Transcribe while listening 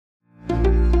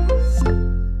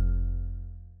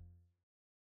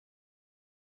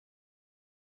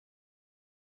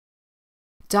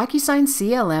Docusign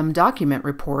CLM document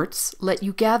reports let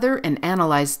you gather and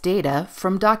analyze data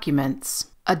from documents.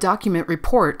 A document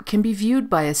report can be viewed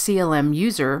by a CLM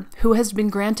user who has been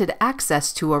granted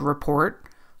access to a report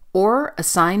or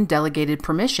assigned delegated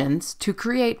permissions to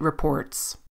create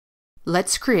reports.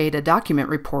 Let's create a document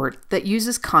report that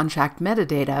uses contract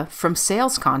metadata from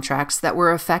sales contracts that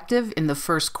were effective in the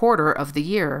first quarter of the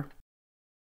year.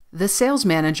 The sales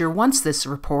manager wants this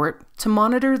report to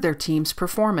monitor their team's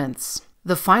performance.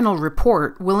 The final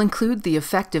report will include the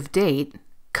effective date,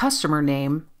 customer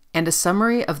name, and a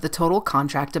summary of the total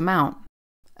contract amount.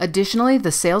 Additionally,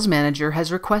 the sales manager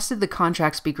has requested the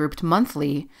contracts be grouped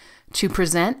monthly to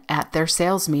present at their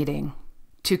sales meeting.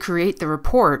 To create the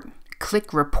report,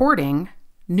 click Reporting,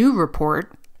 New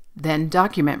Report, then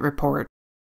Document Report.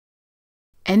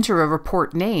 Enter a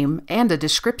report name and a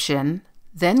description,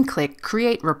 then click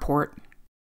Create Report.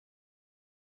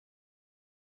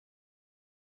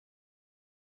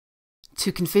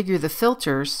 To configure the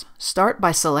filters, start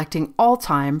by selecting All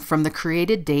Time from the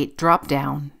Created Date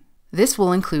drop-down. This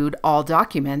will include all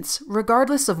documents,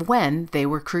 regardless of when they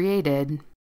were created.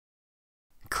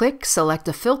 Click Select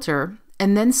a filter,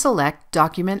 and then select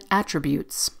Document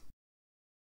Attributes.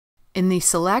 In the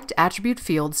Select Attribute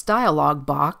Fields dialog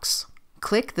box,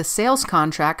 click the Sales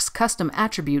Contracts Custom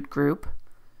Attribute group,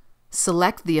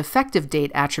 select the Effective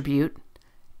Date attribute,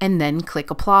 and then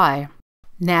click Apply.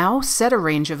 Now set a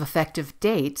range of effective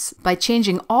dates by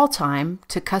changing All Time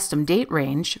to Custom Date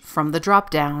Range from the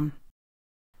drop-down.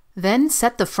 Then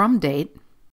set the From date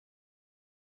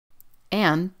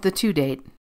and the To date.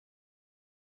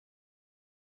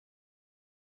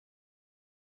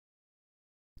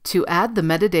 To add the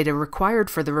metadata required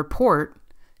for the report,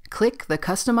 click the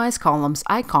Customize Columns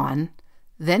icon,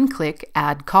 then click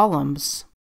Add Columns.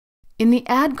 In the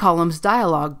Add Columns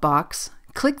dialog box,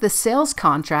 click the Sales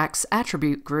Contracts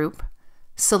attribute group,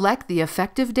 select the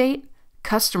effective date,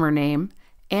 customer name,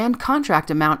 and contract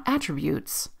amount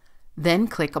attributes, then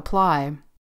click Apply.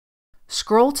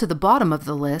 Scroll to the bottom of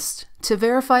the list to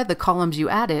verify the columns you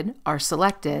added are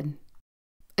selected.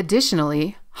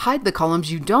 Additionally, hide the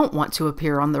columns you don't want to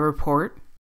appear on the report,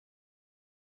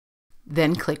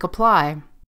 then click Apply.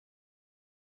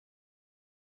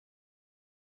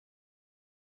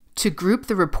 To group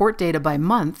the report data by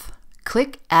month,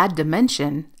 click Add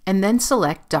Dimension and then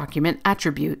select Document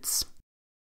Attributes.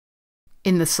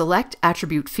 In the Select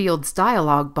Attribute Fields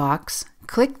dialog box,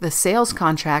 click the Sales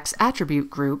Contracts attribute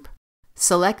group,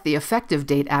 select the Effective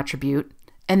Date attribute,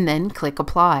 and then click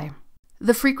Apply.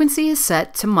 The frequency is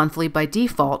set to monthly by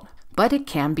default, but it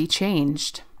can be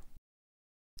changed.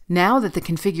 Now that the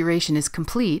configuration is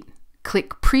complete, click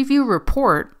Preview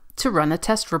Report to run a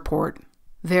test report.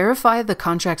 Verify the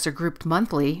contracts are grouped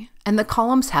monthly and the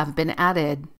columns have been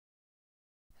added.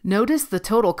 Notice the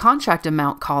Total Contract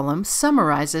Amount column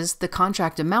summarizes the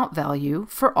contract amount value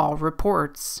for all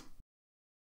reports.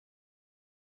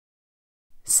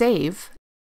 Save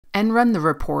and run the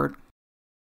report.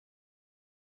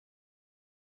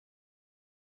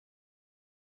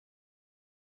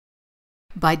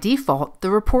 By default,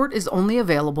 the report is only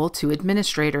available to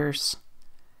administrators.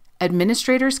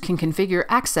 Administrators can configure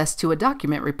access to a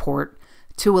document report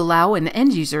to allow an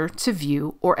end user to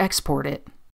view or export it.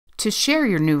 To share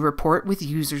your new report with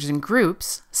users and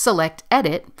groups, select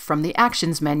Edit from the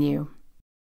Actions menu.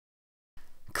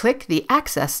 Click the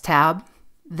Access tab,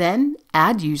 then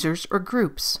Add Users or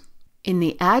Groups. In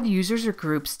the Add Users or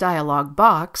Groups dialog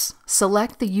box,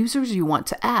 select the users you want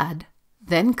to add,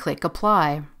 then click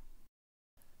Apply.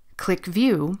 Click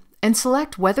View and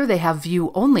select whether they have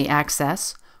view-only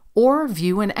access or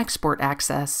view and export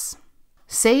access.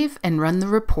 Save and run the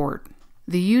report.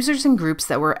 The users and groups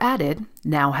that were added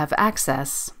now have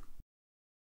access.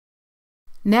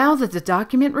 Now that the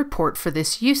document report for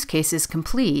this use case is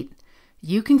complete,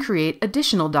 you can create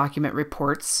additional document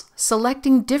reports,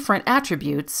 selecting different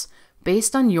attributes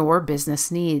based on your business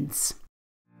needs.